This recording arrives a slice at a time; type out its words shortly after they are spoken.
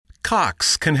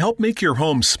Cox can help make your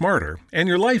home smarter and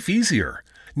your life easier.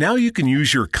 Now you can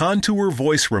use your Contour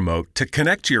voice remote to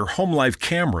connect to your home life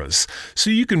cameras so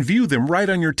you can view them right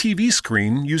on your TV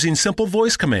screen using simple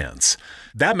voice commands.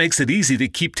 That makes it easy to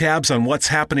keep tabs on what's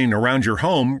happening around your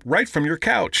home right from your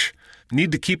couch.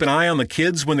 Need to keep an eye on the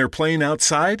kids when they're playing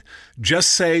outside?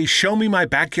 Just say, "Show me my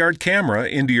backyard camera"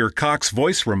 into your Cox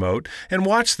voice remote and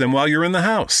watch them while you're in the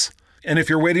house. And if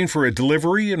you're waiting for a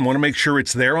delivery and want to make sure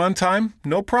it's there on time,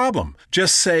 no problem.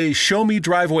 Just say, "Show me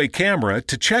driveway camera"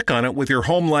 to check on it with your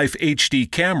Home Life HD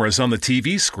cameras on the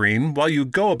TV screen while you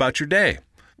go about your day.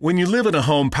 When you live in a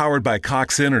home powered by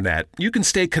Cox Internet, you can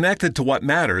stay connected to what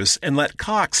matters and let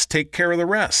Cox take care of the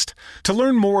rest. To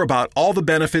learn more about all the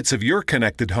benefits of your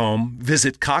connected home,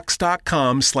 visit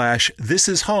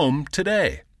cox.com/thisishome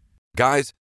today.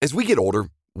 Guys, as we get older,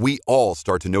 we all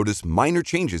start to notice minor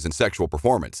changes in sexual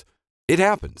performance. It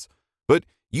happens. But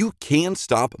you can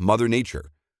stop Mother Nature.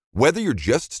 Whether you're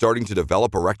just starting to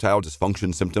develop erectile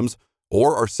dysfunction symptoms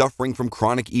or are suffering from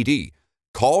chronic ED,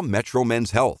 call Metro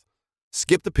Men's Health.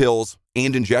 Skip the pills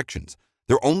and injections.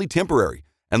 They're only temporary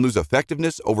and lose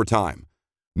effectiveness over time.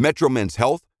 Metro Men's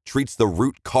Health treats the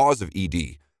root cause of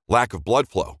ED, lack of blood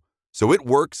flow, so it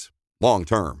works long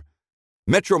term.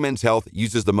 Metro Men's Health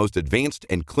uses the most advanced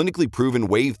and clinically proven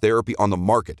wave therapy on the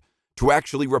market to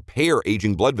actually repair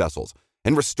aging blood vessels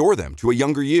and restore them to a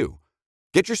younger you.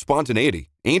 Get your spontaneity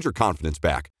and your confidence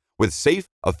back with safe,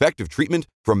 effective treatment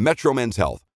from Metro Men's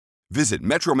Health. Visit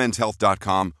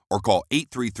metromenshealth.com or call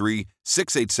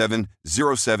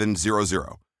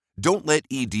 833-687-0700. Don't let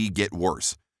ED get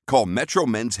worse. Call Metro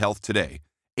Men's Health today.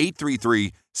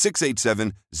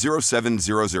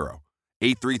 833-687-0700.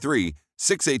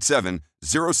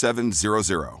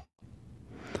 833-687-0700.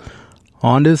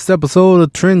 On this episode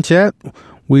of Trend Chat,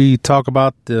 we talk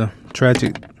about the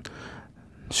tragic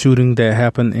shooting that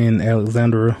happened in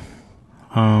Alexandria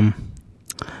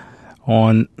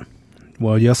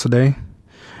yesterday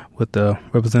with the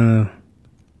Representative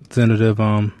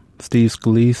Steve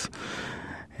Scalise.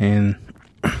 And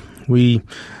we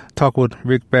talk with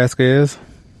Rick Vasquez,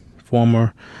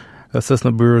 former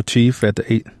Assistant Bureau Chief at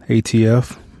the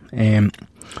ATF. And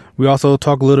we also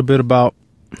talk a little bit about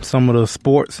some of the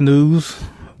sports news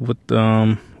with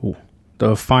the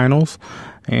finals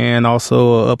and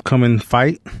also an upcoming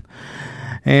fight.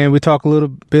 And we talk a little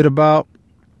bit about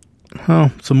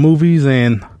some movies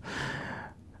and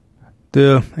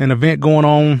an event going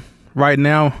on right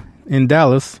now in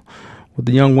Dallas with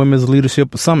the Young Women's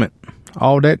Leadership Summit.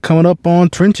 All that coming up on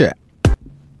Trend Chat.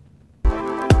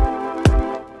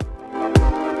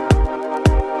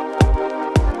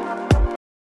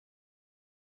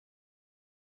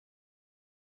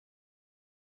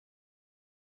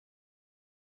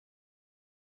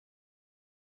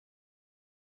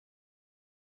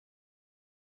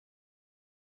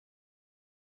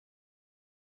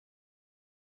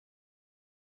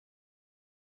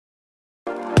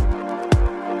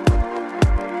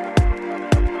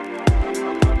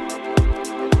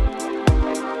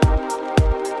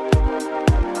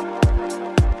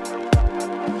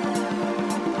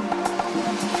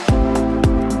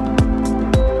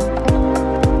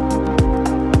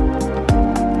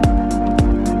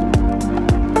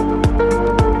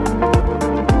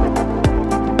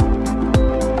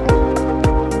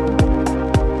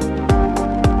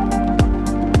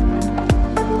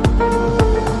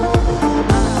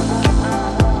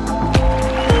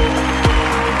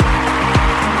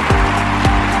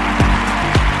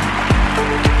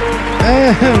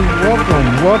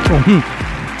 Welcome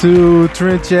to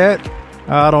Trend Chat.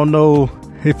 I don't know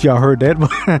if y'all heard that,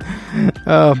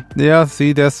 but yeah,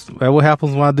 see, that's what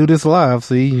happens when I do this live.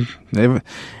 See, every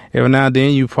now and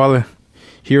then you probably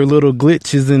hear little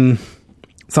glitches and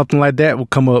something like that will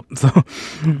come up. So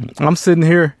I'm sitting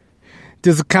here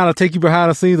just to kind of take you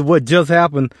behind the scenes of what just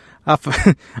happened.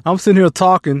 I'm sitting here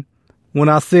talking when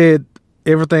I said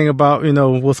everything about,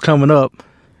 what's coming up,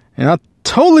 and I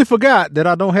totally forgot that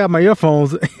I don't have my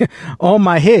earphones on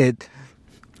my head.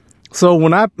 So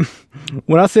when I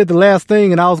said the last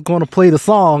thing and I was going to play the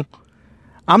song,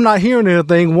 I'm not hearing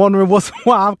anything, wondering why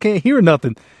I can't hear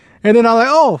nothing. And then I'm like,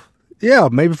 oh, yeah,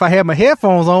 maybe if I had my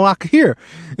headphones on, I could hear.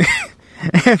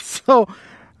 And so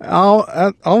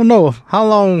I don't know how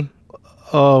long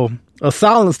a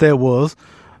silence that was.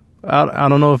 I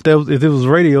don't know if it was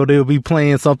radio, they would be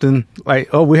playing something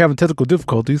like, "Oh, we're having technical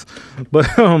difficulties." But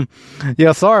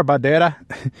yeah, sorry about that.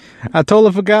 I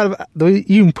totally forgot to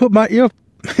even put my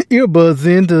earbuds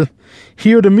in to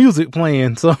hear the music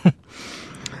playing. So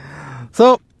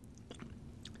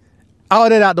all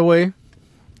that out the way.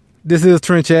 This is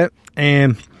Trend Chat,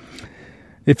 and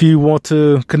If you want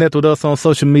to connect with us on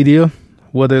social media,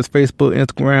 whether it's Facebook,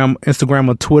 Instagram,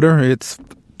 or Twitter, it's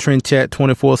Trend Chat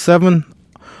 24/7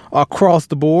 across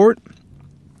the board.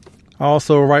 I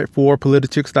also write for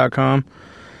Politichicks.com.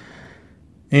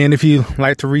 And if you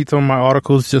like to read some of my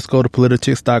articles, just go to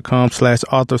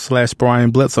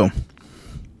politichicks.com/author/Brian Bledsoe.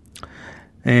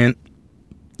 And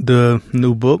the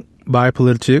new book by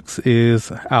Politichicks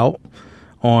is out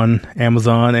on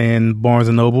Amazon and Barnes &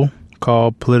 Noble,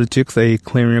 called Politichicks, A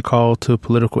Clarion Call to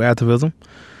Political Activism,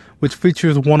 which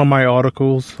features one of my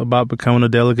articles about becoming a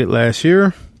delegate last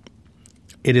year.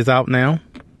 It is out now.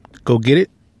 Go get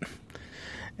it.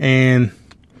 And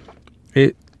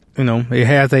it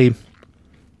has a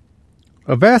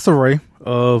vast array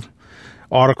of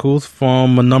articles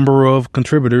from a number of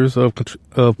contributors of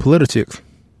Politichicks.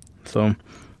 So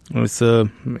it's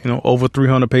over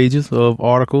 300 pages of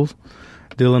articles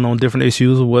dealing on different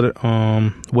issues, whether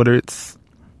it's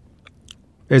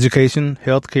education,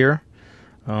 healthcare,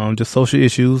 just social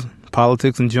issues,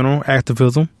 politics in general,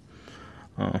 activism.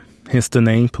 Hence the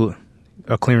name,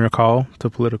 A Clarion Call to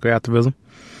Political Activism.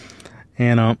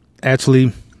 And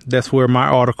actually, that's where my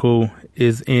article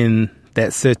is, in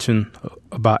that section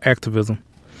about activism.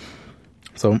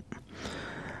 So,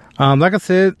 like I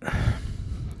said,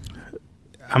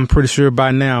 I'm pretty sure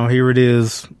by now, here it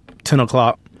is, 10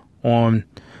 o'clock on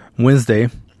Wednesday.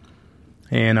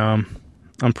 And I'm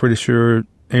pretty sure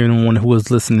anyone who is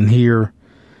listening here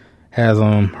has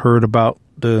heard about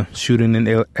the shooting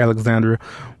in Alexandria,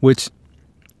 which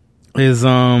is,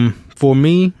 for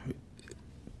me,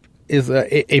 is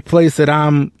a place that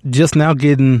I'm just now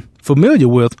getting familiar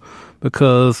with,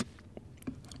 because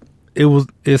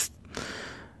it's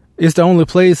the only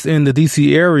place in the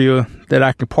DC area that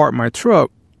I can park my truck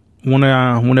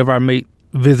whenever I make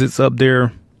visits up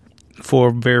there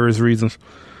for various reasons.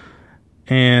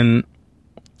 And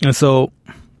so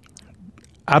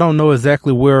I don't know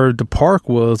exactly where the park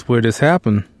was where this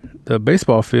happened, the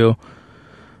baseball field,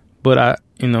 but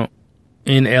in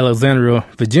Alexandria,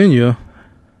 Virginia,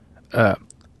 like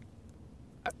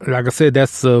I said,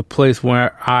 that's a place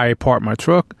where I park my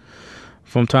truck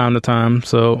from time to time.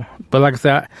 So, but like I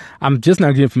said, I'm just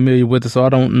not getting familiar with it, so I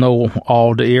don't know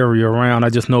all the area around. I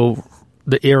just know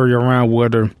the area around where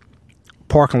the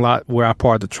parking lot where I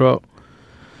park the truck.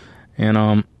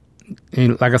 And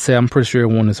like I said, I'm pretty sure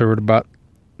everyone has heard about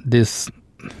this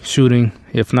shooting.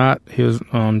 If not, here's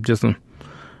just a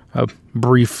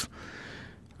brief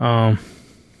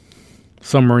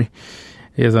summary.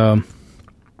 Is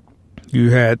you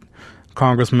had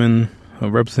congressmen,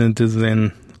 representatives,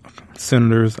 and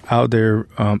senators out there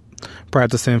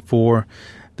practicing for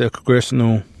the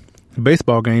congressional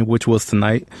baseball game, which was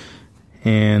tonight,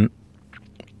 and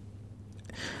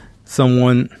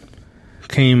someone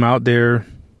came out there.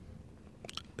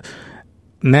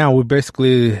 Now we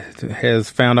basically has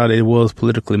found out it was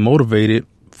politically motivated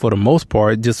for the most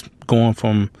part, just going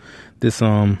from this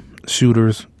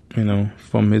shooter's,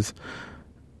 from his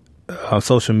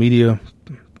social media,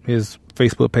 his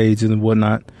Facebook page and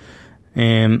whatnot.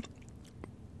 And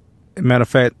matter of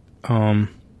fact,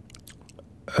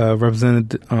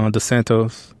 Representative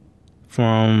DeSantis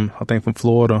from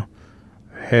Florida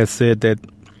has said that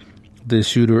the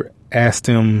shooter asked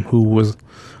him who was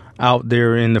out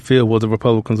there in the field, was it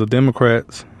Republicans or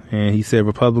Democrats, and he said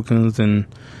Republicans, and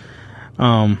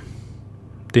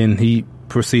then he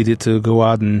proceeded to go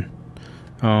out and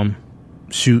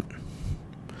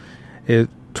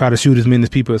try to shoot as many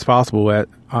people as possible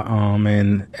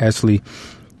and actually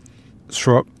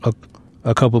struck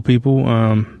a couple of people,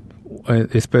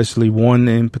 especially one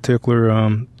in particular,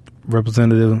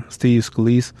 Representative Steve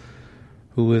Scalise,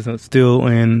 who is still,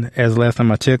 and as last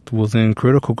time I checked, was in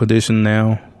critical condition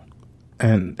now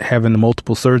and having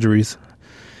multiple surgeries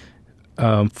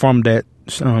from that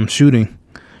shooting.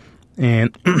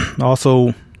 And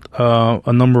also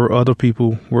a number of other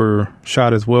people were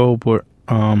shot as well, but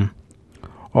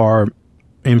are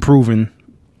improving.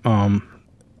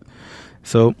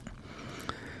 So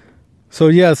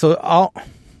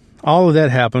all of that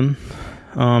happened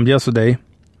yesterday,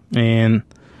 and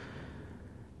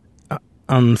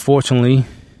unfortunately,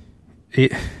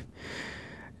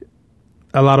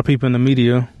 a lot of people in the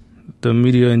media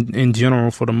in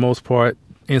general, for the most part,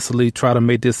 instantly try to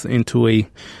make this into a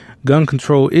gun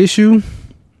control issue.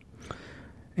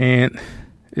 And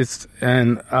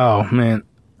oh man,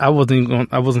 I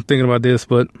wasn't thinking about this,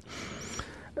 but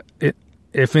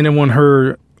if anyone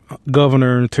heard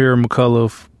Governor Terry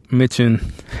McAuliffe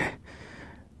mention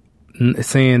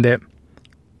saying that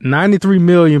 93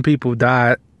 million people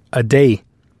died a day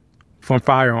from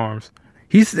firearms,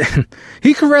 he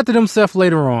corrected himself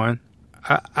later on.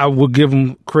 I would give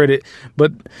him credit.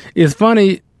 But it's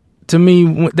funny to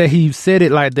me that he said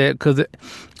it like that, because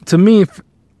to me,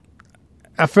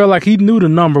 I felt like he knew the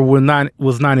number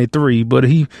was 93, but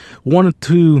he wanted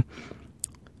to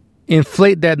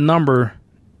inflate that number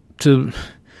to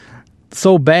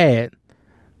so bad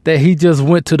that he just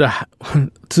went to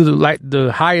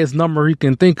the highest number he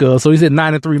can think of. So he said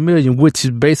 93 million, which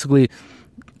is basically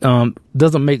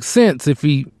doesn't make sense if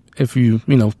you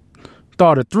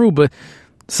thought it through. But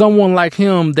someone like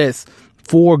him that's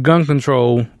for gun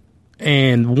control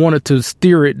and wanted to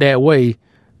steer it that way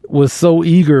was so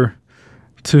eager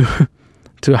to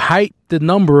hype the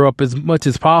number up as much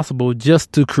as possible,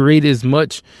 just to create as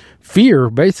much fear,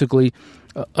 basically,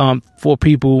 for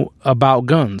people about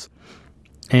guns.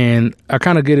 And I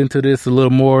kind of get into this a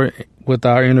little more with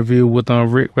our interview with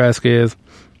Rick Vasquez,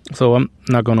 so I'm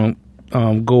not going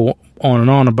to go on and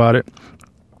on about it.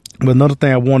 But another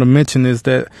thing I want to mention is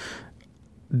that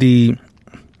the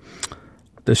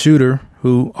shooter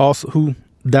who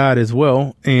died as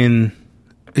well, and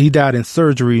he died in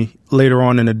surgery later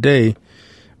on in the day,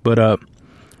 but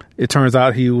it turns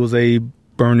out he was a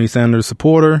Bernie Sanders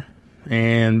supporter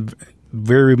and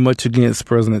very much against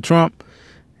President Trump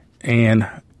and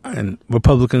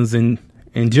Republicans in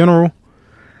general.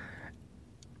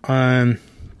 One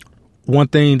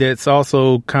thing that's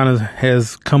also kind of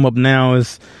has come up now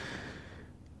is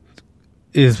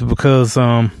because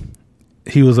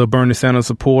he was a Bernie Sanders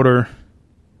supporter,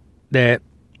 that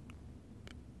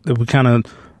we kind of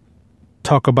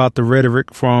talk about the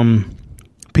rhetoric from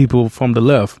people from the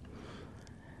left.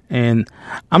 And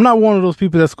I'm not one of those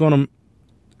people that's going to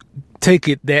take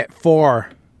it that far,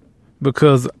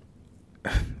 because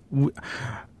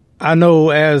I know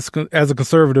as a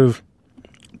conservative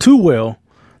too well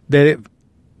that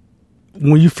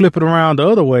when you flip it around the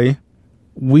other way,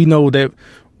 we know that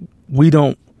we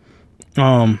don't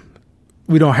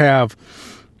have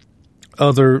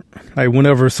other, like,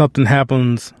 whenever something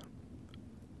happens,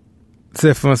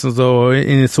 say for instance, or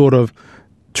any sort of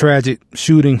tragic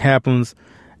shooting happens,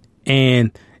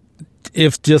 and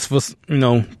if just for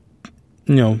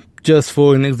just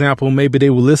for an example, maybe they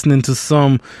were listening to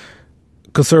some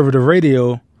conservative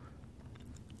radio,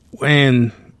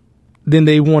 and then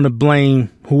they want to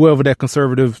blame whoever that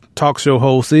conservative talk show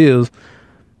host is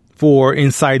for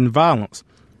inciting violence.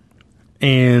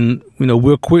 And,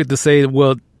 we're quick to say,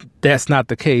 well, that's not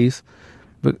the case,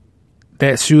 but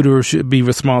that shooter should be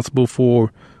responsible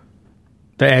for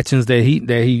the actions that he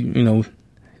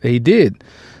did.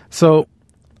 So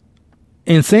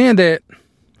in saying that,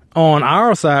 on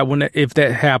our side, if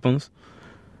that happens,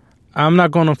 I'm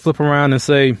not going to flip around and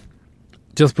say,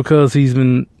 just because he's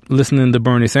been listening to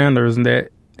Bernie Sanders, and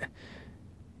that,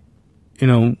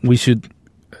 we should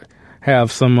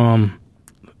have some,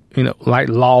 like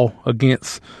law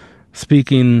against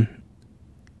speaking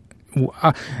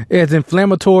as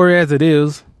inflammatory as it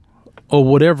is, or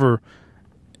whatever,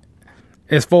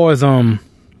 as far as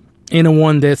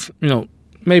anyone that's,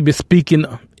 maybe speaking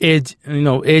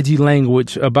edgy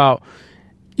language about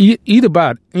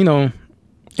anybody,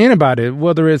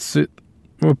 whether it's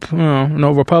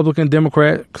Republican,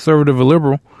 Democrat, conservative, or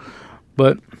liberal.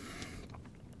 But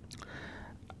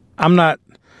I'm not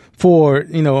for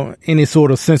any sort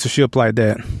of censorship like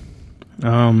that.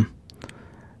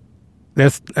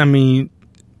 That's the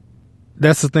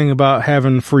thing about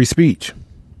having free speech.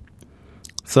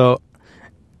 So,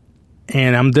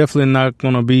 and I'm definitely not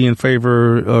going to be in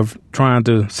favor of trying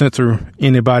to censor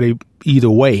anybody either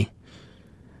way,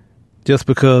 just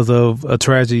because of a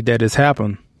tragedy that has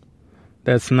happened.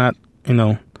 That's not,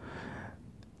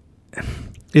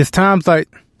 it's times like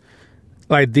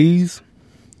these,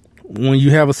 when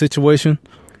you have a situation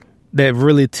that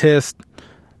really tests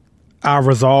our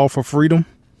resolve for freedom,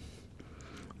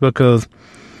 because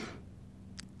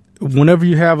whenever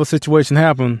you have a situation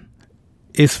happen,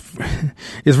 it's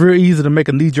real easy to make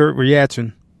a knee-jerk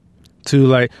reaction to,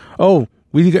 like, oh,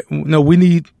 we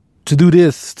need to do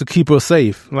this to keep us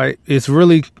safe. Like, it's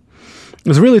really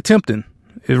tempting.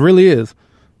 It really is,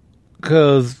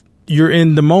 because you're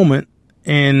in the moment,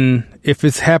 and if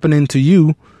it's happening to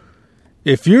you,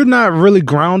 if you're not really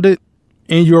grounded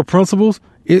in your principles,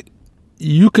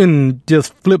 you can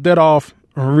just flip that off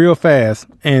real fast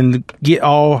and get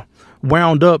all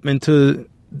wound up into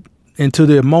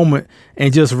the moment,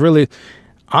 and just really,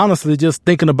 honestly, just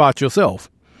thinking about yourself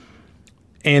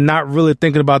and not really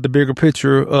thinking about the bigger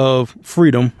picture of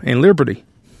freedom and liberty.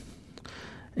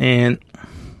 And,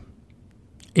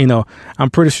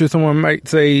 I'm pretty sure someone might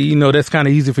say, that's kind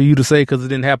of easy for you to say because it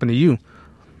didn't happen to you.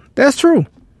 That's true.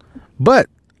 But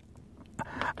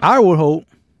I would hope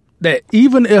that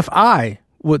even if I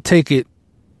would take it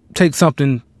take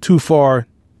something too far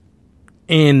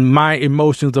in my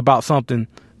emotions about something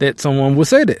that someone would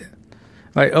say that.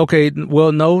 Like, okay,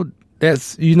 well, no,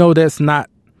 that's not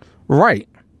right.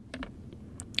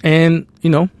 And,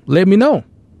 let me know.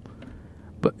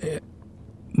 But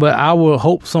I would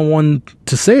hope someone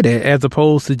to say that, as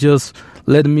opposed to just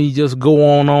letting me just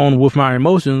go on with my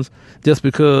emotions just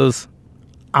because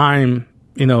I'm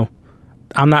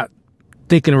not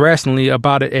thinking rationally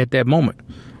about it at that moment.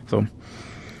 So,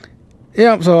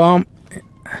 yeah. So,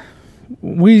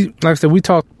 like I said, we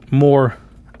talked more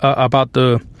about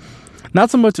not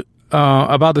so much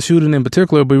about the shooting in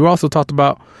particular, but we also talked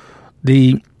about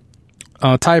the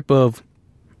type of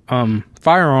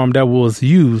firearm that was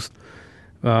used,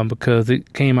 because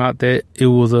it came out that it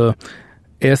was a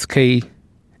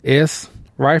SKS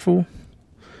rifle,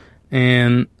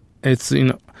 and it's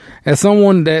as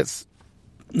someone that's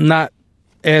not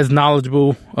as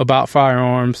knowledgeable about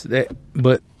firearms,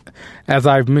 but as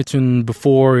I've mentioned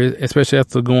before, especially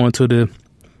after going to the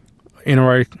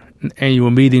NRA annual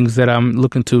meetings, that I'm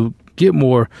looking to get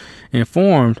more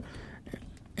informed.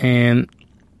 And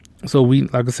so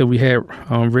like I said, we had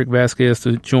Rick Vasquez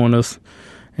to join us,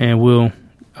 and we'll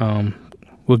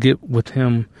get with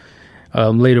him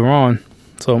later on.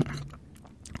 So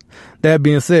that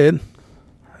being said,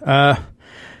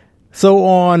 so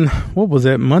on, what was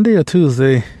that, Monday or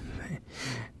Tuesday?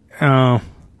 Well,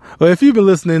 if you've been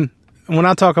listening, when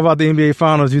I talk about the NBA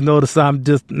Finals, you notice I'm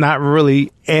just not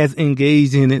really as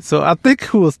engaged in it. So I think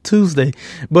it was Tuesday,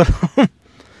 but it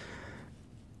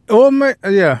was Monday.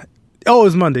 Yeah, it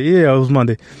was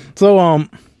Monday. So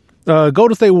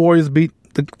Golden State Warriors beat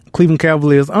the Cleveland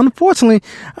Cavaliers. Unfortunately,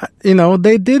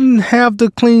 they didn't have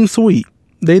the clean sweep.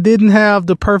 They didn't have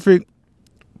the perfect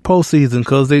postseason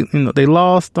because they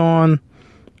lost on.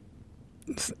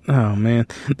 Oh man,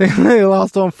 they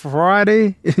lost on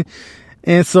Friday,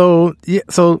 and so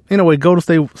anyway, Golden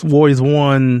State Warriors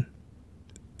won,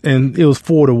 and it was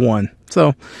 4-1.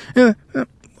 So,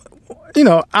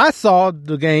 I saw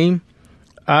the game.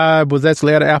 I was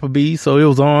actually at Applebee's, so it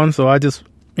was on. So I just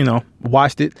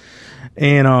watched it,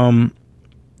 and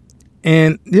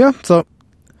yeah. So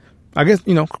I guess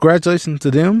congratulations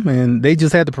to them, and they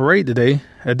just had the parade today.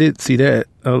 I did see that.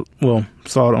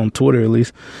 Saw it on Twitter at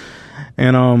least.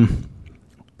 And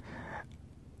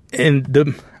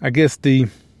I guess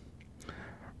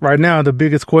right now the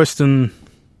biggest question,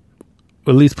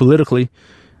 at least politically,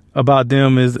 about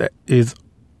them is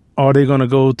are they going to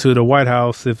go to the White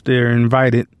House if they're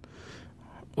invited,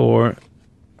 or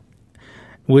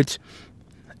which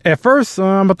at first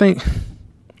I think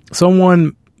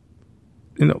someone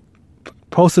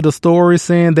posted a story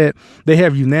saying that they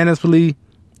have unanimously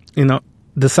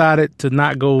decided to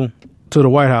not go to the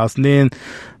White House, and then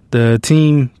the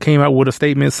team came out with a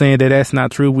statement saying that that's not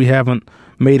true. We haven't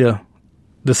made a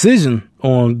decision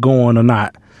on going or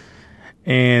not.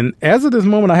 And as of this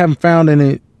moment, I haven't found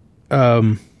any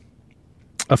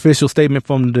official statement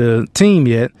from the team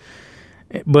yet.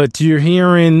 But you're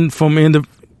hearing from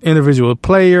individual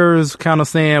players kind of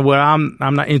saying, "Well, I'm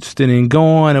not interested in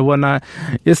going and whatnot."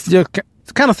 It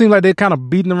kind of seems like they're kind of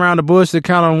beating around the bush. They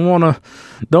kind of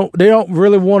they don't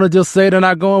really want to just say they're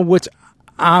not going, which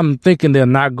I'm thinking they're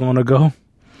not going to go,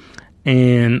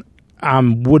 and I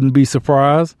wouldn't be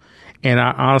surprised, and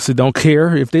I honestly don't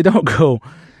care if they don't go.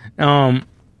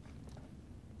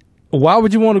 Why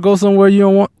would you want to go somewhere you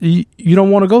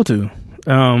don't want to go to?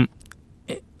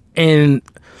 And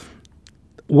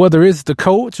whether it's the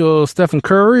coach or Stephen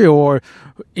Curry or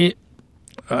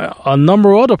a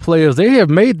number of other players, they have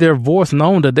made their voice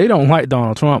known that they don't like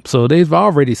Donald Trump, so they've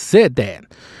already said that.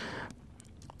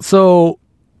 So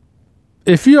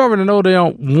if you already know they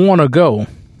don't want to go,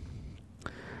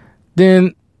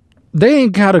 then they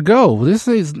ain't got to go. This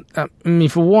is,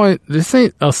 for one, this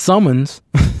ain't a summons.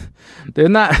 They're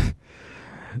not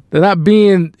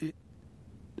being,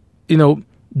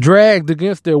 dragged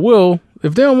against their will.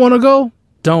 If they don't want to go,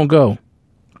 don't go.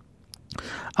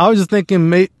 I was just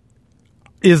thinking,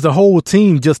 is the whole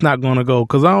team just not going to go?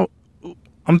 Because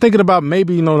I'm thinking about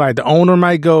maybe, like the owner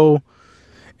might go,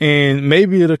 and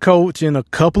maybe the coach and a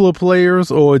couple of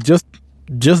players, or just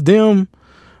them.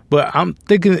 But I'm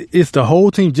thinking it's the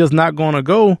whole team just not going to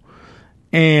go.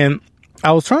 And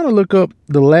I was trying to look up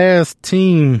the last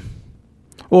team,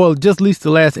 or just at least the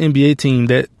last NBA team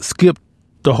that skipped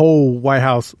the whole White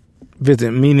House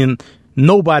visit, meaning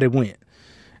nobody went.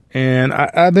 And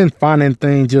I didn't find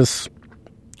anything just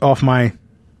off my,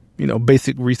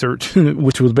 basic research,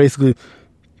 which was basically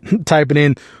typing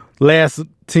in last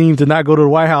team to not go to the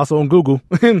White House on Google.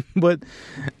 But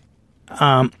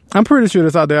I'm pretty sure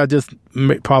it's out there. I just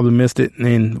probably missed it,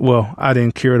 and well, I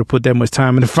didn't care to put that much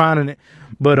time into finding it.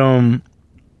 But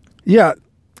yeah,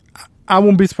 I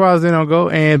won't be surprised they don't go.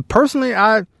 And personally,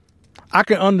 I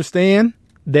can understand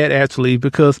that actually,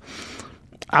 because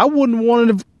I wouldn't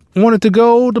want it to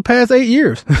go the past 8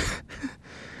 years.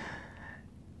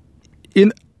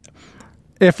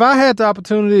 If I had the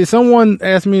opportunity, if someone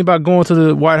asked me about going to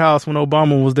the White House when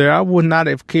Obama was there, I would not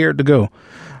have cared to go.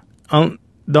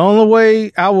 The only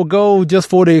way I would go just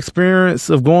for the experience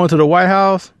of going to the White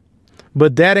House,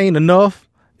 but that ain't enough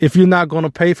if you're not going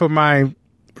to pay for my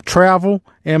travel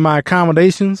and my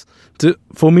accommodations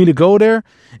for me to go there.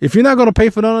 If you're not going to pay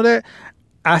for none of that,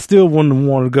 I still wouldn't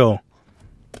want to go.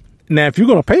 Now, if you're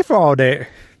going to pay for all that,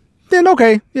 then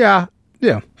okay, yeah,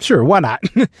 sure, why not?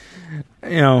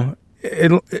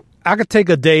 I could take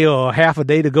a day or half a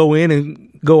day to go in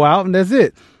and go out, and that's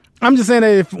it. I'm just saying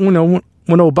that if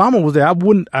when Obama was there, I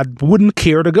wouldn't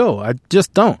care to go. I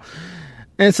just don't.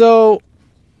 And so,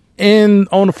 and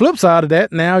on the flip side of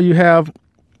that, now you have,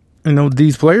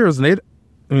 these players, and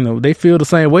they feel the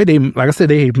same way. They, like I said,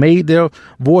 they made their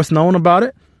voice known about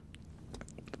it.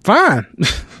 Fine,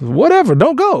 whatever,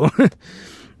 don't go.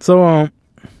 So,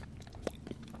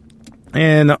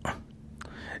 I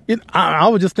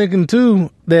was just thinking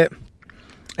too that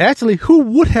actually, who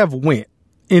would have went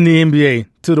in the NBA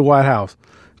to the White House?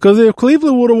 Because if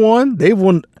Cleveland would have won, they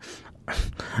wouldn't.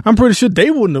 I'm pretty sure they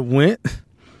wouldn't have went.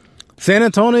 San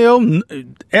Antonio,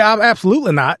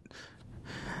 absolutely not.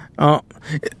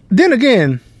 Then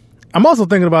again, I'm also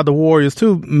thinking about the Warriors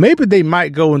too. Maybe they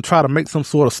might go and try to make some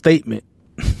sort of statement.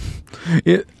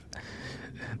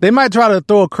 They might try to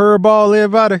throw a curveball at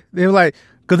everybody. They're like,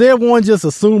 because everyone's just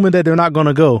assuming that they're not going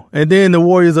to go. And then the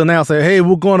Warriors announce, hey,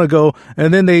 we're going to go.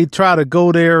 And then they try to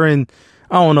go there and,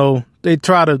 I don't know, they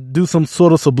try to do some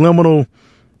sort of subliminal,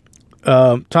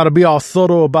 try to be all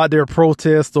subtle about their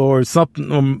protest or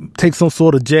something, take some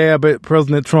sort of jab at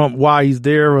President Trump while he's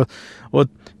there, or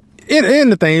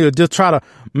anything, or just try to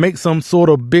make some sort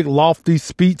of big lofty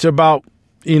speech about,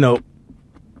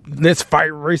 let's fight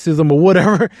racism or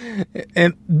whatever,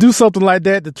 and do something like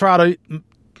that to try to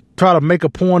make a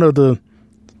point of the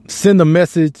send a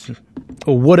message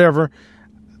or whatever.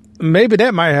 Maybe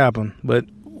that might happen, but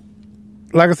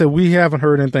like I said, we haven't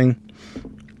heard anything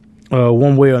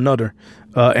one way or another,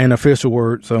 an official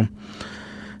word. So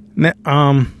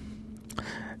now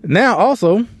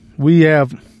also we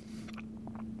have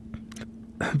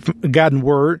gotten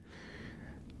word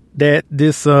that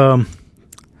this Money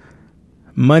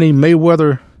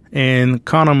Mayweather and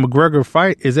Conor McGregor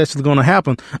fight is actually going to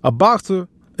happen. A boxer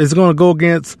is going to go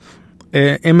against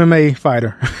an MMA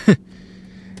fighter.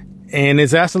 And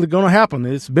it's actually going to happen.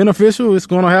 It's beneficial. It's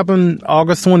going to happen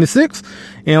August 26th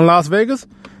in Las Vegas.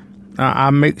 I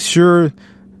make sure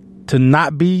to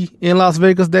not be in Las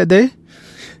Vegas that day.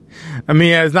 I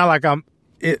mean, it's not like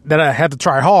that I had to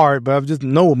try hard, but I just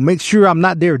make sure I'm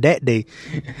not there that day.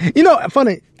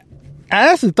 Funny,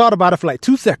 I actually thought about it for like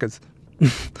 2 seconds.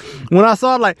 When I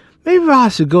saw it, like, maybe I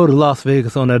should go to Las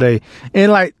Vegas on that day.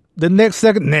 And like the next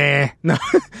second, no.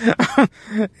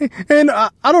 And I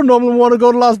don't normally want to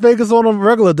go to Las Vegas on a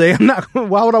regular day.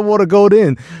 Why would I want to go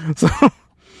then? So,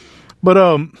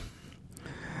 but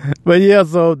yeah,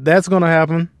 so that's going to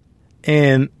happen.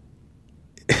 And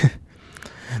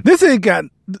this ain't got,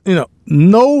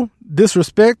 no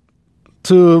disrespect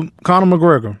to Conor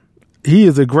McGregor. He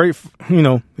is a great,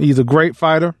 he's a great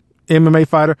fighter, MMA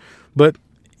fighter. But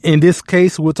in this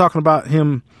case, we're talking about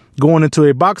him going into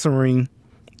a boxing ring.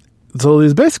 So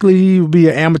it's basically, he would be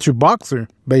an amateur boxer,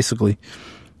 basically,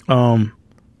 going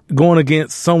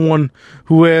against someone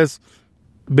who has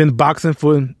been boxing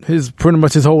for pretty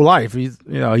much his whole life.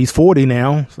 He's 40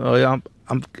 now. So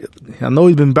I know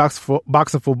he's been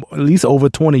boxing for at least over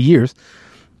 20 years.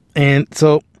 And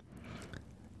so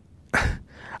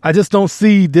I just don't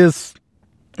see this.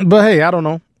 But hey, I don't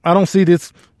know. I don't see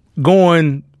this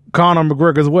going Conor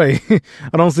McGregor's way.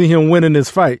 I don't see him winning this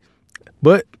fight.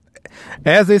 But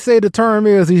as they say, the term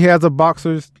is he has a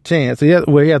boxer's chance. He has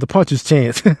a puncher's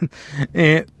chance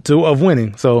of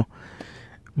winning. So,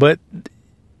 but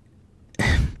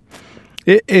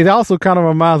it also kind of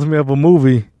reminds me of a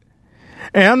movie.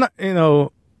 And I'm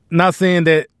not saying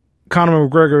that Conor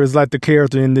McGregor is like the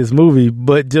character in this movie,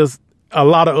 but just a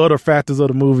lot of other factors of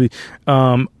the movie.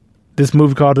 This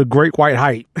movie called The Great White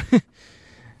Height.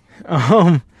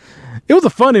 It was a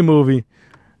funny movie,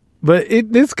 but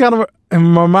this kind of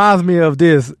reminds me of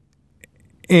this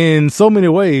in so many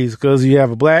ways, because you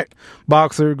have a black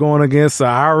boxer going against an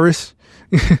Irish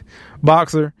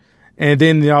boxer, and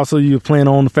then also you're playing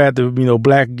on the fact that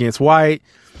black against white,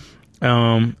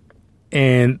 and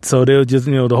And so they'll just,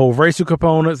 the whole racial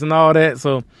components and all that.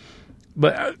 So,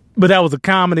 but that was a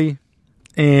comedy,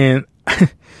 and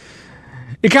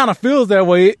it kind of feels that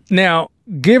way now.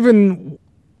 Depends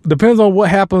on what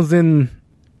happens in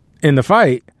the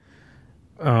fight,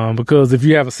 because if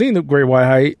you haven't seen The Great White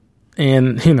Height,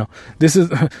 and this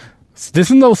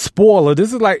is no spoiler.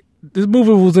 This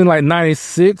movie was in like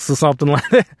 96 or something like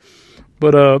that.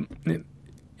 But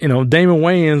Damon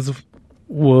Wayans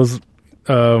was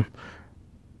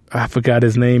I forgot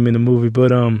his name in the movie,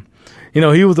 but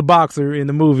he was a boxer in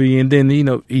the movie, and then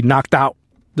he knocked out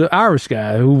the Irish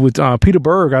guy who was Peter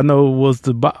Berg. I know was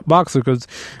the boxer because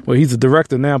he's a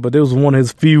director now, but it was one of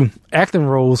his few acting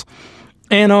roles,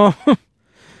 and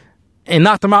and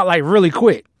knocked him out like really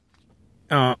quick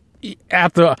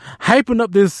after hyping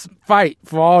up this fight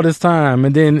for all this time,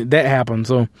 and then that happened.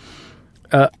 So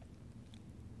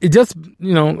it just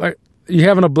like you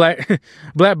having a black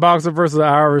boxer versus an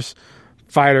Irish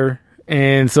fighter,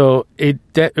 and so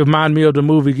that reminded me of the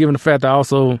movie, given the fact that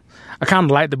I kind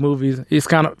of like the movies. It's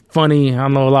kind of funny. I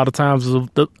know a lot of times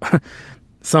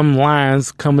some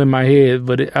lines come in my head,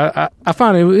 but I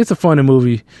find it's a funny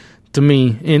movie to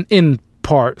me in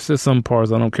parts. There's some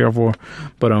parts I don't care for,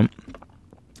 but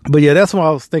yeah, that's what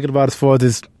I was thinking about as far as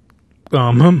this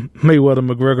Mayweather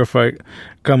McGregor fight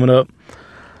coming up.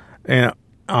 And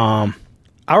I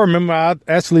remember I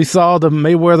actually saw the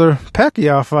Mayweather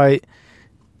Pacquiao fight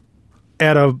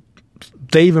at a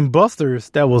Dave & Buster's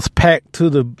that was packed to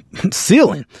the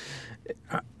ceiling.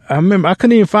 I remember I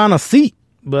couldn't even find a seat,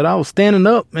 but I was standing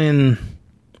up, and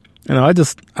I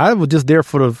was just there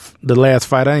for the last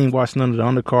fight. I ain't watched none of the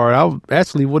undercard. I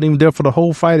actually wasn't even there for the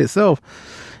whole fight itself,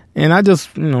 and I just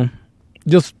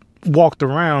walked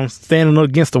around standing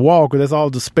against the wall because that's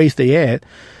all the space they had.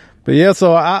 But yeah,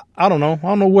 so I don't know. I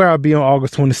don't know where I'll be on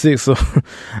August 26th. So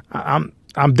I'm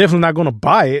definitely not going to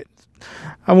buy it.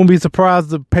 I won't be surprised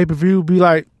the pay-per-view will be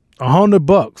like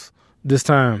 $100 this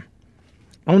time.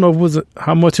 I don't know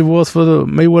how much it was for the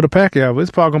Mayweather Pacquiao, but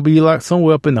it's probably going to be like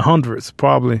somewhere up in the hundreds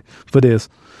probably for this.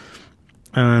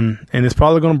 And it's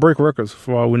probably going to break records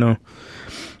for all we know.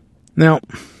 Now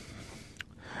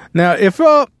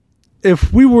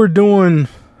if we were doing,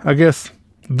 I guess,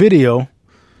 video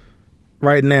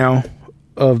right now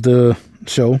of the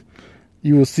show,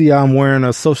 you will see I'm wearing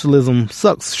a Socialism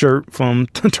Sucks shirt from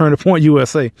Turning Point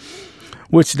USA,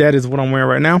 which that is what I'm wearing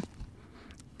right now.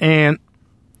 And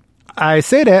I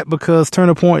say that because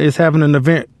Turning Point is having an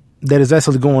event that is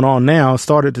actually going on now,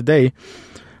 started today,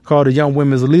 called the Young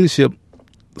Women's Leadership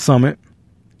Summit.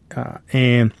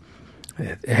 And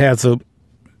it has a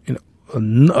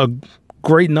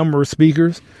great number of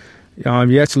speakers.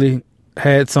 You actually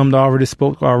had some that already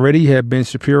spoke already. You had Ben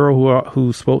Shapiro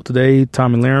who spoke today.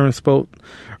 Tommy Lahren spoke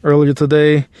earlier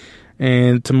today.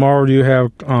 And tomorrow you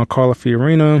have Carla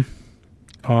Fiorina,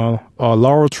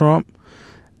 Laura Trump,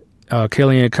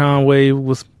 Kellyanne Conway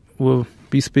will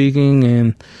be speaking,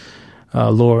 and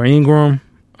Laura Ingraham.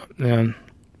 And,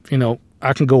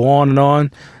 I can go on and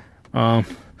on.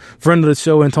 Friend of the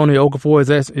show, Antonio Okafor,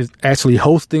 is actually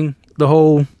hosting the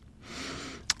whole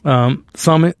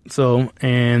summit. So,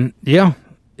 and yeah,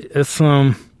 it's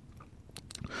a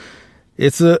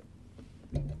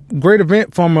great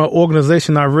event from an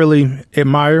organization I really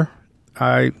admire.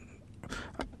 I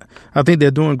think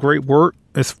they're doing great work.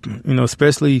 It's,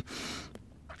 especially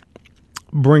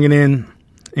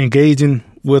engaging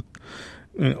with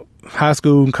high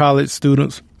school and college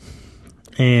students,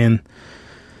 and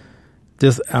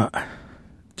just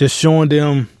showing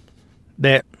them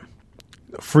that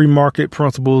free market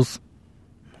principles,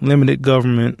 limited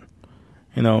government,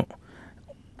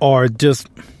 are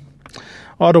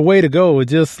the way to go. It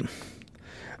just,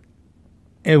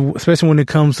 and especially when it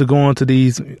comes to going to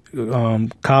these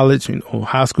college or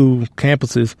high school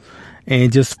campuses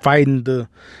and just fighting the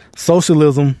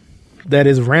socialism that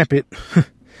is rampant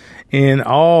in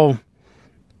all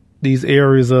these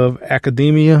areas of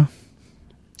academia.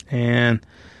 And,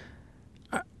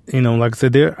 like I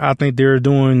said, I think they're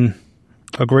doing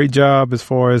a great job as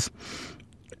far as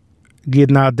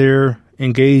getting out there,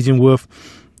 engaging with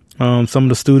some of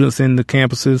the students in the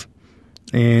campuses,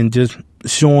 and just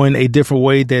showing a different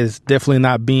way that's definitely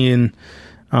not being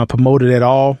promoted at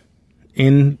all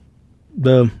in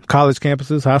the college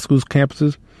campuses, high school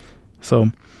campuses.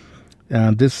 So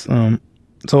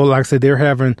so like I said, they're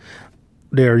having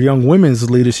their Young Women's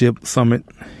Leadership Summit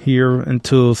here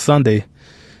until Sunday,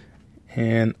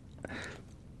 and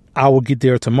I will get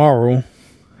there tomorrow,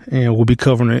 and we'll be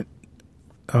covering it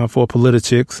for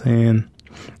Politichicks, and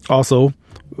also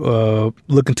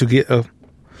looking to get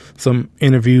some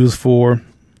interviews for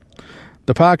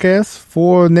the podcast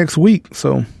for next week.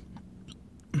 So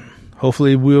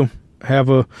hopefully we'll have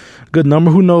a good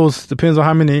number. Who knows? Depends on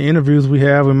how many interviews we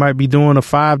have. We might be doing a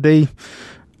 5-day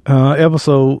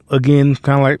episode again,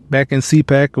 kind of like back in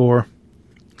CPAC, or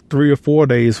 3 or 4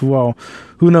 days. Well,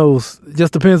 who knows? It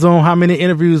just depends on how many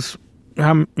interviews,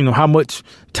 how much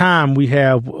time we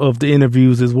have of the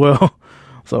interviews as well.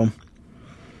 So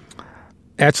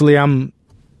actually, I'm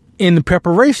in the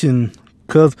preparation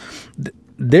because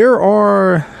there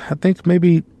are, I think,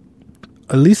 maybe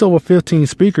at least over 15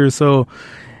 speakers. So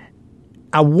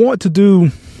I want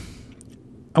to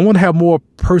have more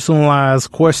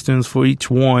personalized questions for each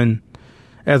one,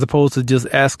 as opposed to just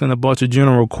asking a bunch of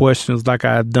general questions like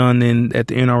I've done at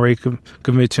the NRA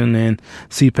convention and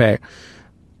CPAC.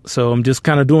 So I'm just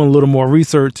kind of doing a little more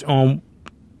research on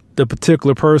the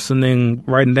particular person and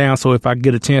writing down. So if I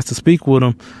get a chance to speak with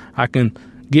them, I can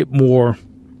get more,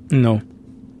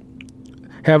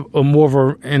 have a more of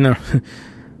a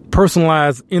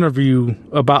personalized interview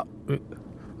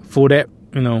for that,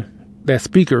 that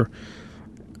speaker.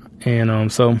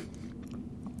 And so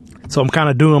I'm kind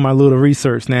of doing my little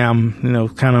research now. I'm,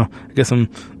 I guess I'm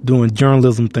doing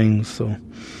journalism things. So,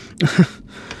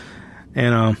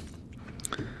 and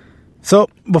so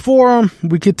before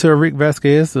we get to Rick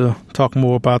Vasquez to talk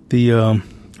more about the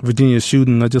Virginia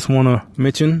shooting, I just want to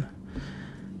mention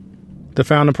the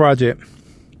Founding Project.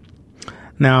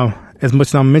 Now, as much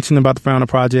as I'm mentioning about the Founding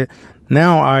Project,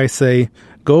 now I say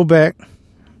go back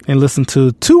and listen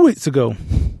to 2 weeks ago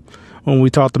when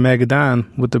we talked to Maggie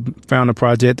Dine with the Founding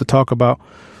Project to talk about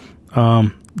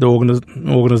the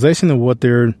organization and what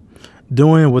they're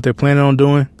doing, what they're planning on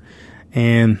doing.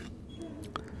 And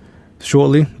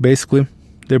shortly, basically,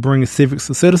 they're bringing civics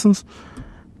to citizens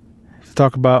to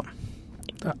talk about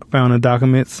founding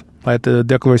documents like the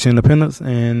Declaration of Independence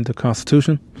and the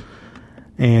Constitution.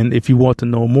 And if you want to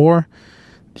know more,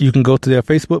 you can go to their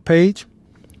Facebook page,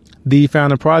 The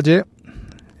Founding Project,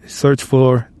 search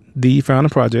for The Founding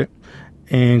Project,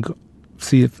 and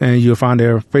and you'll find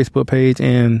their Facebook page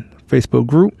and Facebook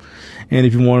group. And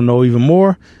if you want to know even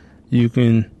more, you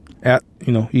can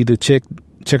either check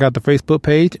out the Facebook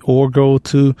page or go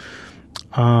to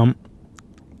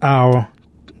our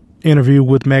interview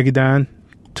with Maggie Dine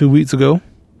 2 weeks ago,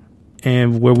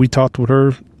 and where we talked with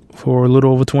her for a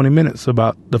little over 20 minutes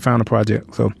about the Founding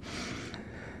Project. So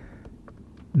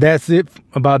that's it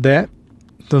about that.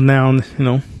 So now,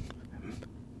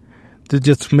 to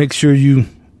just make sure you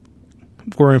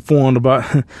were informed about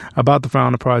the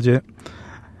Founding Project.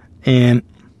 And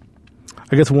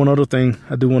I guess one other thing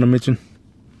I do want to mention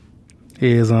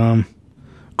is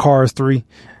Cars 3.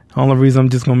 The only reason I'm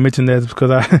just going to mention that is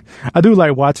because I do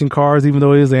like watching Cars, even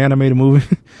though it is an animated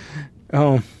movie.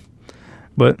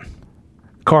 But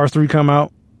Cars 3 come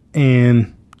out,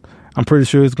 and I'm pretty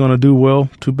sure it's going to do well.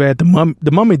 Too bad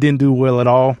the Mummy didn't do well at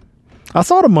all. I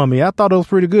saw The Mummy. I thought it was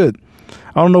pretty good.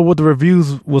 I don't know what the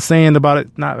reviews were saying about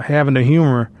it not having the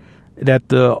humor that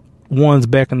the ones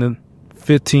back in the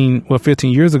 15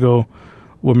 years ago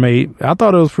were made. I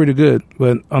thought it was pretty good,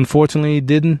 but unfortunately it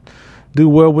didn't do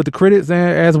well with the critics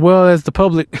as well as the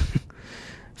public.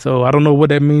 So I don't know what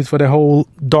that means for that whole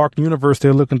dark universe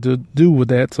they're looking to do with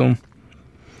that. So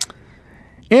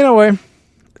anyway,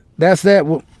 that's that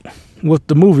with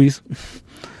the movies.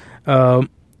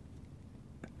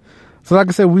 So like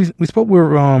I said, we spoke with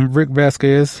Rick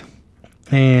Vasquez,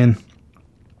 and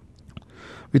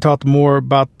we talked more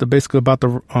about the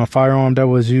firearm that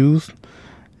was used.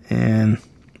 And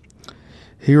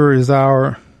here is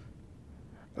our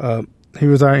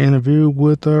interview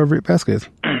with Rick Vasquez.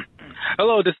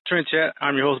 Hello, this is Trent Chat.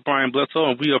 I'm your host, Brian Bledsoe,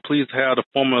 and we are pleased to have the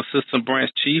former Assistant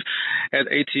Branch Chief at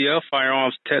ATF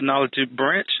Firearms Technology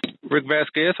Branch, Rick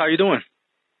Vasquez. How you doing?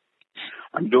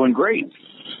 I'm doing great.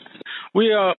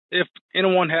 If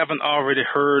anyone haven't already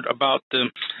heard about the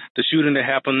shooting that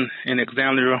happened in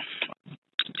Alexandria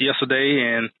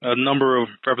yesterday, and a number of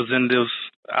representatives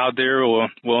out there,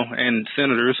 and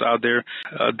senators out there,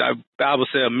 I would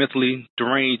say a mentally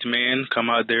deranged man come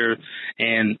out there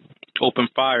and open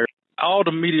fire. All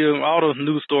the media, all the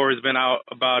news stories been out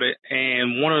about it,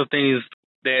 and one of the things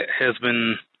that has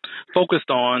been focused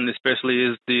on especially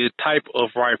is the type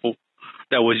of rifle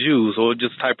that was used, or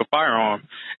just type of firearm.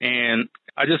 And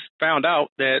I just found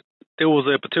out that there was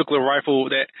a particular rifle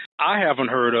that I haven't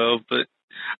heard of, but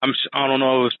I don't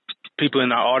know if people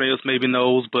in our audience maybe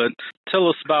knows, but tell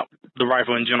us about the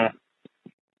rifle in general.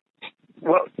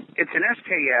 Well, it's an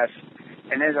SKS,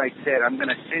 and as I said, I'm going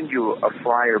to send you a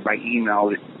flyer by email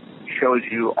that shows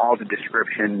you all the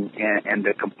description and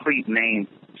the complete name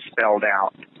spelled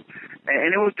out.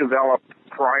 And it was developed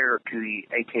prior to the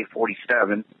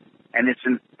AK-47, and it's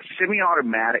a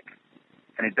semi-automatic,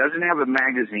 and it doesn't have a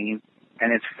magazine,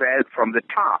 and it's fed from the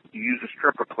top. You use a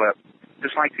stripper clip,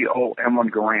 just like the old M1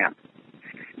 Garand.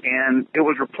 And it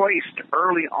was replaced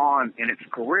early on in its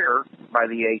career by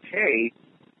the AK.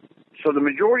 So the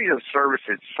majority of the service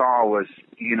it saw was,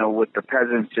 with the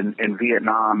peasants in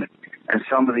Vietnam and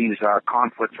some of these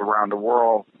conflicts around the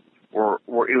world where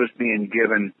it was being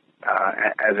given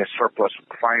as a surplus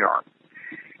firearm.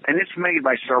 And it's made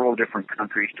by several different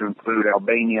countries to include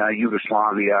Albania,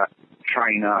 Yugoslavia,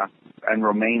 China, and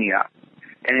Romania.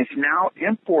 And it's now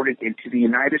imported into the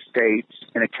United States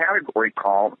in a category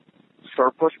called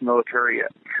surplus military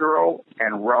hero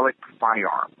and relic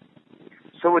firearm.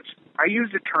 So I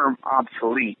use the term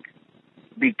obsolete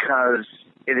because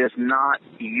it is not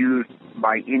used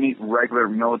by any regular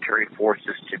military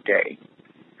forces today.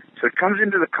 So it comes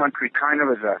into the country kind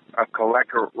of as a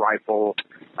collector rifle,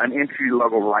 an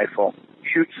entry-level rifle,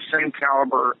 shoots the same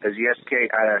caliber as the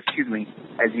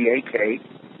AK,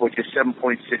 which is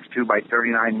 7.62 by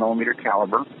 39 millimeter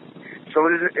caliber. So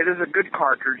it is a good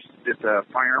cartridge that the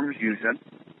firearm is using.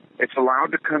 It's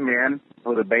allowed to come in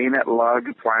with a bayonet lug,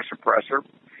 flash suppressor,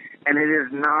 and it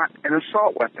is not an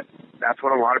assault weapon. That's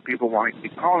what a lot of people want to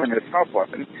keep calling it, an assault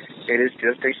weapon. It is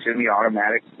just a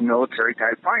semi-automatic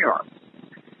military-type firearm.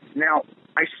 Now,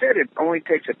 I said it only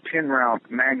takes a 10-round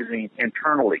magazine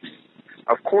internally.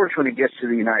 Of course, when it gets to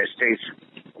the United States,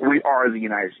 we are the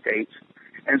United States,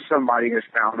 and somebody has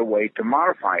found a way to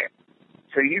modify it.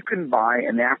 So you can buy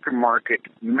an aftermarket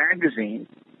magazine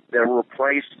that will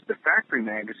replace the factory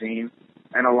magazine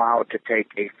and allow it to take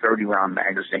a 30-round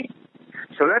magazine.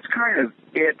 So that's kind of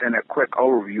it in a quick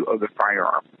overview of the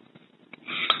firearm.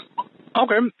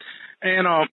 Okay.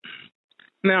 And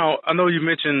now, I know you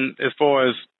mentioned as far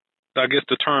as, I guess,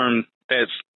 the term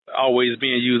that's always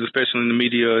being used, especially in the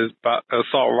media, is about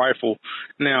assault rifle.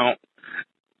 Now,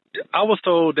 I was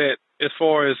told that as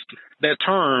far as that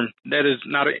term, that is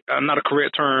not a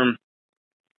correct term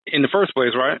in the first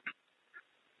place, right?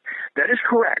 That is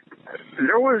correct.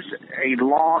 There was a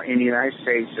law in the United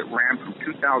States that ran from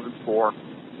 2004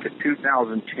 to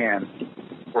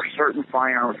 2010 where certain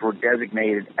firearms were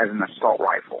designated as an assault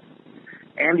rifle.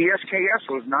 And the SKS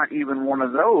was not even one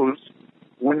of those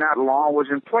when that law was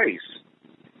in place.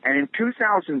 And in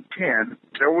 2010,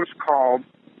 there was called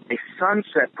a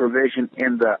sunset provision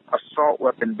in the assault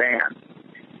weapon ban.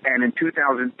 And in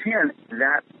 2010,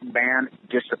 that ban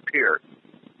disappeared.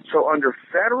 So under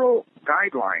federal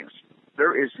guidelines,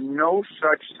 there is no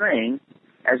such thing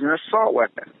as an assault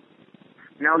weapon.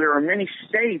 Now, there are many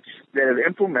states that have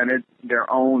implemented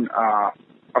their own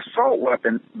assault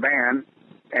weapon ban,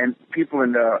 and people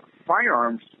in the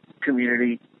firearms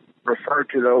community refer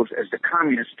to those as the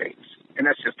communist states, and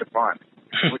that's just a fun.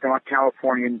 We're talking about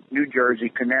California, New Jersey,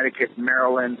 Connecticut,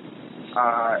 Maryland,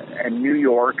 and New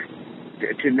York,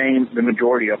 to name the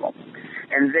majority of them.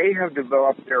 And they have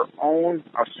developed their own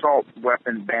assault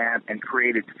weapon ban and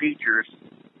created features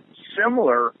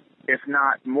similar, if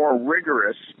not more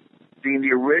rigorous, than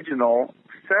the original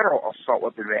federal assault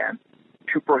weapon ban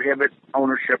to prohibit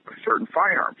ownership of certain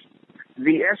firearms.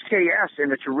 The SKS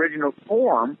in its original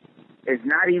form is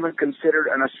not even considered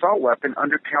an assault weapon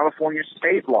under California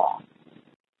state law.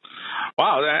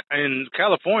 Wow, and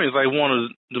California is like one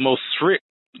of the most strict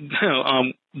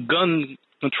gun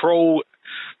control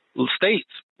states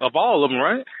of all of them,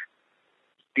 right?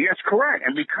 Yes, correct.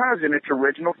 And because in its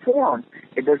original form,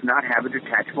 it does not have a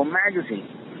detachable magazine,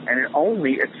 and it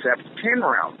only accepts 10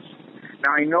 rounds.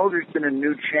 Now, I know there's been a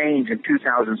new change in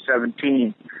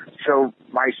 2017, so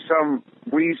by some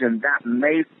reason that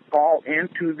may fall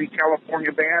into the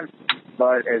California ban,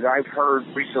 but as I've heard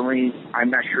recently, I'm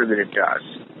not sure that it does.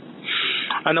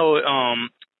 I know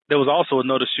there was also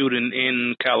another shooting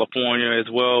in California as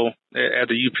well at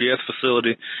the UPS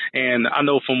facility, and I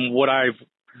know from what I've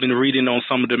been reading on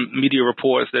some of the media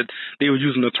reports that they were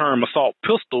using the term assault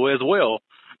pistol as well.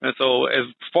 And so as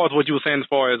far as what you were saying as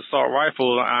far as assault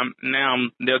rifle, now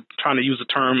they're trying to use the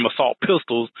term assault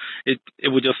pistols. It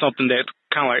was just something that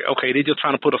kind of like, okay, they're just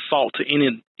trying to put assault to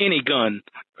any gun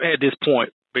at this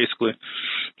point, basically.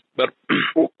 But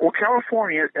well,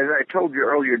 California, as I told you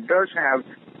earlier, does have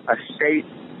a state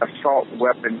assault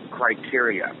weapon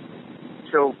criteria.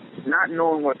 So not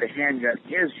knowing what the handgun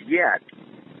is yet,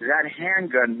 that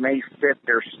handgun may fit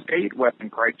their state weapon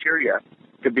criteria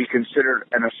to be considered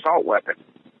an assault weapon.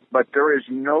 But there is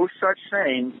no such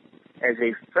thing as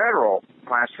a federal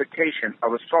classification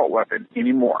of assault weapon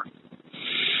anymore.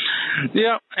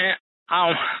 Yeah,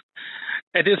 and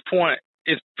at this point,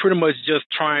 it's pretty much just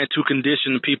trying to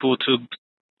condition people to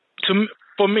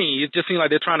for me, it just seems like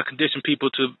they're trying to condition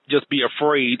people to just be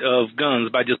afraid of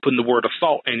guns by just putting the word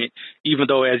assault in it, even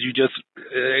though, as you just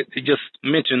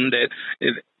mentioned, that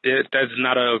that's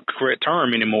not a correct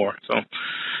term anymore. So.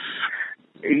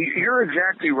 You're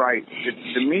exactly right.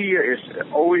 The media is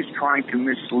always trying to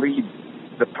mislead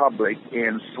the public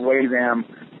and sway them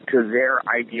to their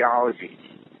ideology.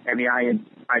 And the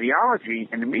ideology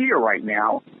in the media right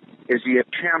now is the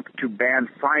attempt to ban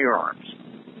firearms.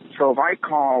 So if I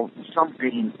call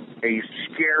something a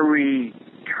scary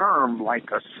term like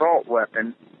assault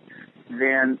weapon,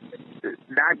 then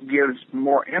that gives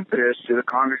more impetus to the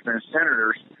congressmen and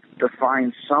senators to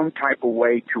find some type of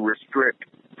way to restrict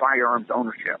firearms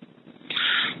ownership.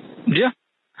 Yeah.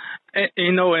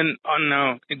 And,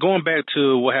 going back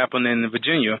to what happened in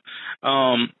Virginia,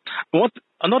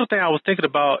 another thing I was thinking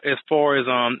about as far as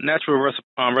natural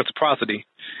reciprocity,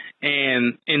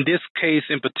 and in this case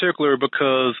in particular,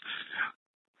 because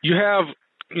you have,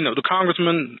 the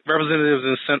congressmen,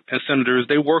 representatives, and senators,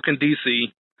 they work in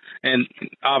D.C., and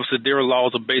obviously their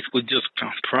laws are basically just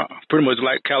pretty much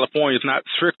like California. It's not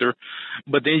stricter.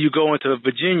 But then you go into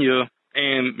Virginia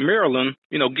and Maryland,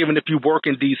 given if you work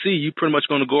in D.C., you're pretty much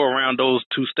going to go around those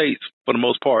two states for the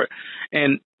most part.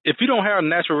 And if you don't have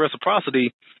natural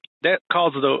reciprocity, that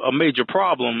causes a major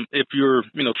problem if you're,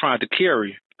 trying to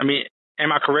carry. I mean,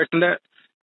 am I correct in that?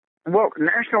 Well,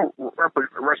 national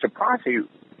reciprocity,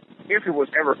 if it was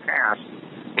ever passed,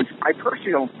 which I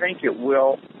personally don't think it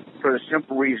will, for the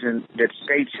simple reason that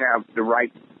states have the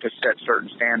right to set certain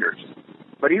standards.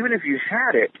 But even if you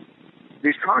had it,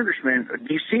 these congressmen,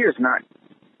 D.C.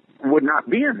 would not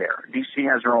be in there. D.C.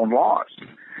 has their own laws.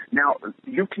 Now,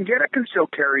 you can get a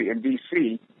concealed carry in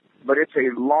D.C., but it's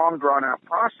a long, drawn-out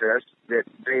process that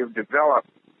they've developed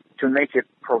to make it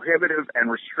prohibitive and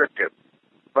restrictive.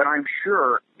 But I'm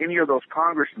sure any of those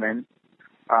congressmen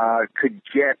could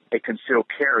get a concealed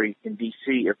carry in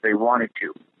D.C. if they wanted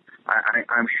to.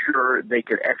 I'm sure they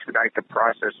could expedite the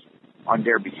process on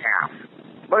their behalf.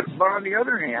 But on the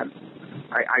other hand,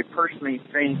 I personally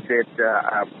think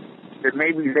that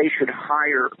maybe they should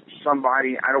hire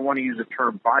somebody, I don't want to use the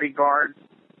term bodyguard,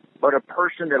 but a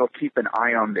person that'll keep an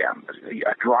eye on them,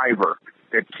 a driver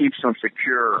that keeps them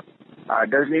secure,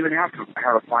 doesn't even have to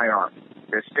have a firearm,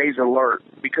 that stays alert,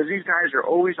 because these guys are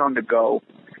always on the go,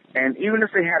 and even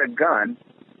if they had a gun,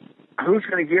 who's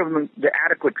going to give them the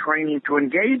adequate training to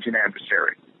engage an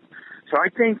adversary? So I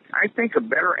think a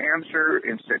better answer,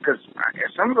 because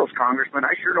some of those congressmen,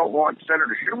 I sure don't want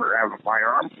Senator Schumer to have a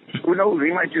firearm. Who knows?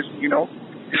 He might just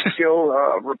kill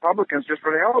Republicans just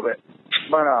for the hell of it.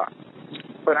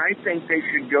 But I think they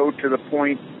should go to the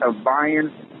point of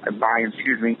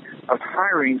of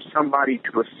hiring somebody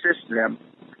to assist them,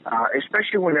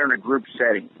 especially when they're in a group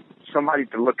setting, somebody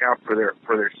to look out for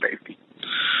their safety.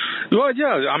 Well,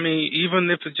 yeah. I mean, even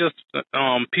if it's just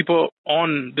people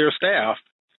on their staff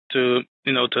to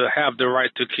have the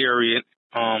right to carry it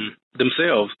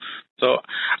themselves. So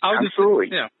I was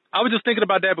absolutely. I was just thinking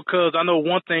about that because I know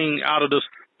one thing out of this,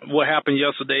 what happened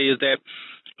yesterday, is that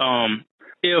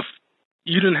if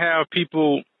you didn't have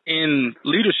people in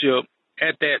leadership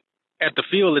at the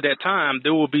field at that time,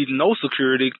 there would be no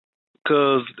security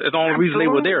because it's the only reason they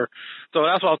were there. So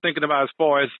that's what I was thinking about as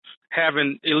far as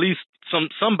having at least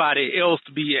somebody else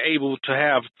to be able to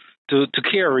have to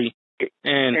carry.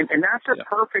 And that's a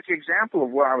perfect example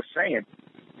of what I was saying.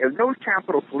 If those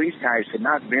Capitol Police guys had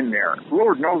not been there,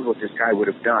 Lord knows what this guy would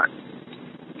have done.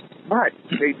 But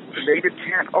they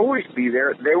can't always be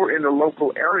there. They were in the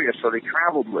local area, so they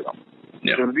traveled with them.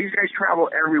 Yeah. So these guys travel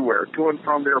everywhere, to and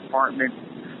from their apartment.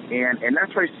 And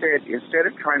that's why I said, instead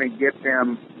of trying to get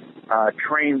them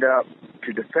trained up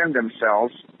to defend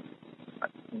themselves,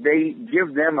 they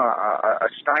give them a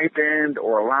stipend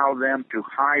or allow them to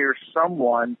hire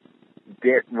someone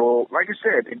that will, like I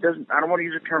said, I don't want to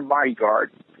use the term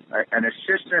bodyguard, an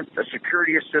assistant, a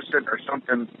security assistant, or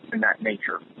something in that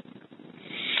nature.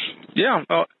 Yeah.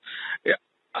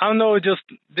 I don't know, just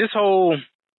this whole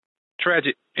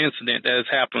tragic incident that has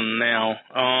happened now,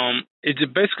 it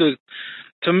just basically,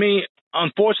 to me,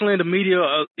 unfortunately, the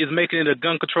media is making it a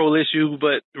gun control issue,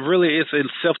 but really it's a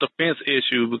self-defense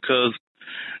issue because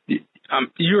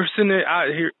you're sitting out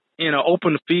here in an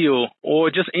open field or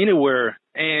just anywhere,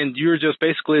 and you're just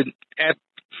basically at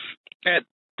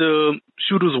the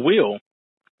shooter's will,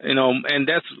 and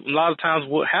that's a lot of times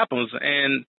what happens.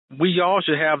 And we all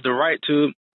should have the right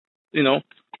to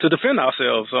defend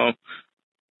ourselves. So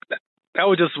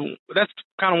that's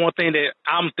kind of one thing that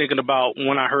I'm thinking about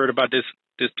when I heard about this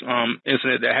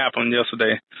incident that happened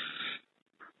yesterday.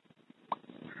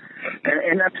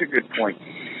 And that's a good point.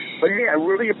 But hey, I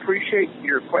really appreciate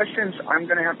your questions. I'm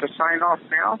going to have to sign off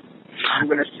now. I'm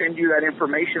going to send you that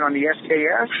information on the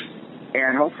SKS,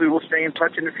 and hopefully we'll stay in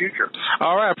touch in the future.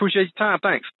 All right. I appreciate your time.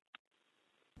 Thanks.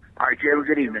 All right, you have a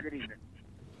good evening.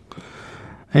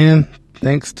 And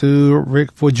thanks to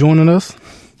Rick for joining us.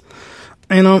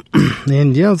 And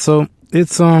and yeah, so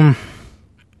it's that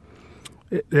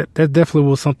definitely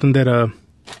was something that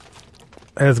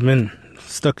has been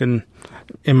stuck in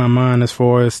my mind, as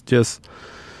far as just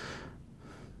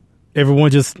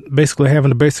everyone just basically having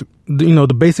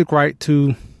the basic right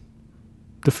to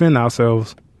defend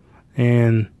ourselves.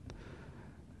 And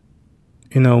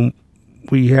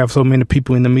we have so many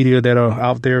people in the media that are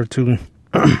out there to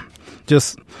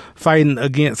just fighting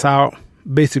against our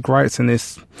basic rights, and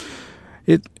it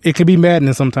can be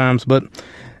maddening sometimes. But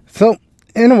so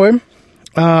anyway,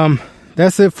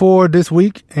 that's it for this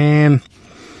week. And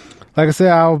like I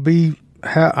said,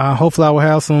 hopefully I will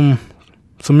have some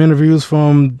interviews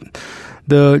from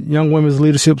the Young Women's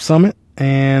Leadership Summit.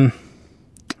 And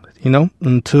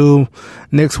until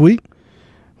next week,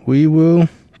 we will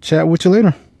chat with you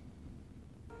later.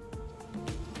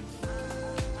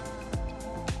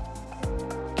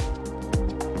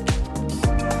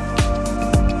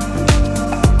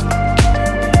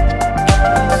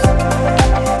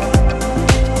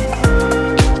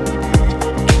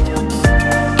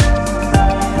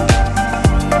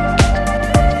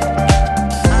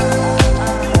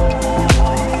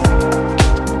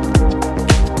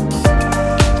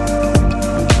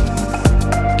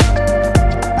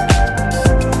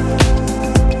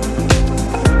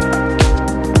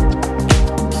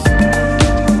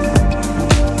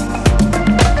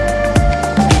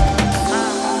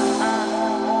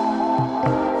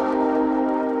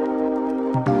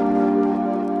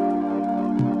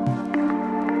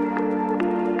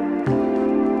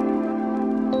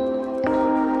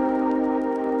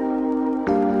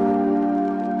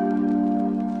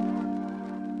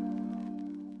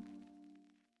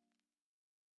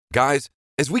 Guys,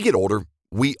 as we get older,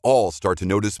 we all start to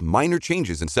notice minor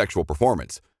changes in sexual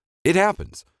performance. It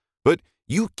happens, but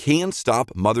you can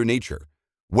stop Mother Nature.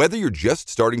 Whether you're just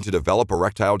starting to develop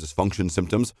erectile dysfunction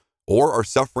symptoms or are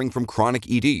suffering from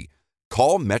chronic ED,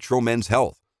 call Metro Men's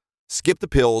Health. Skip the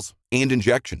pills and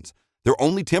injections. They're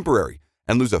only temporary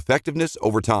and lose effectiveness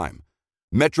over time.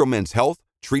 Metro Men's Health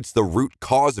treats the root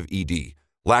cause of ED,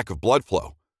 lack of blood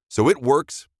flow, so it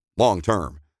works long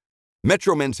term.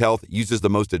 Metro Men's Health uses the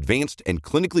most advanced and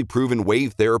clinically proven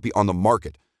wave therapy on the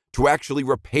market to actually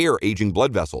repair aging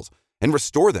blood vessels and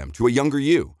restore them to a younger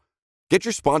you. Get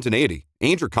your spontaneity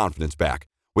and your confidence back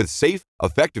with safe,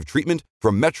 effective treatment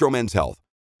from Metro Men's Health.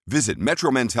 Visit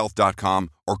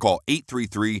MetroMen'sHealth.com or call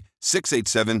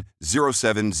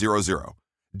 833-687-0700.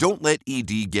 Don't let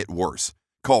ED get worse.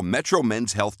 Call Metro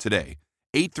Men's Health today.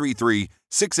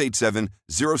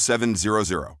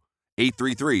 833-687-0700.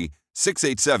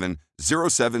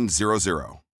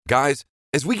 833-687-0700. Guys,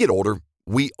 as we get older,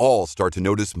 we all start to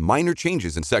notice minor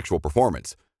changes in sexual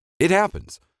performance. It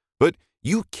happens, but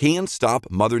you can stop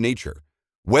Mother Nature.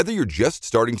 Whether you're just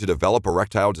starting to develop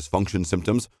erectile dysfunction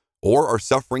symptoms or are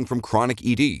suffering from chronic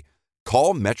ED,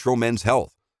 call Metro Men's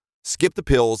Health. Skip the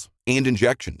pills and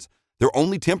injections. They're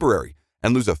only temporary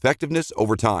and lose effectiveness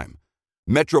over time.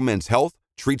 Metro Men's Health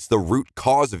treats the root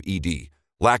cause of ED,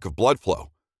 lack of blood flow,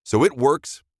 so it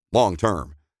works long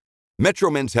term.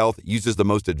 Metro Men's Health uses the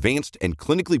most advanced and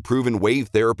clinically proven wave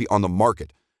therapy on the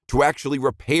market to actually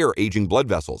repair aging blood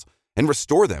vessels and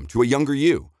restore them to a younger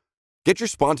you. Get your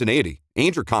spontaneity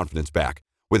and your confidence back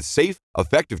with safe,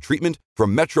 effective treatment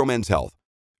from Metro Men's Health.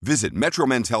 Visit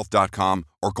MetroMen'sHealth.com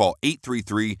or call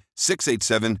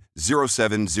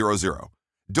 833-687-0700.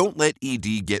 Don't let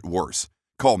ED get worse.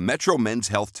 Call Metro Men's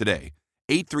Health today.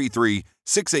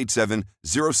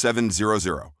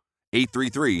 833-687-0700.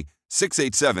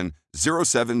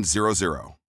 833-687-0700.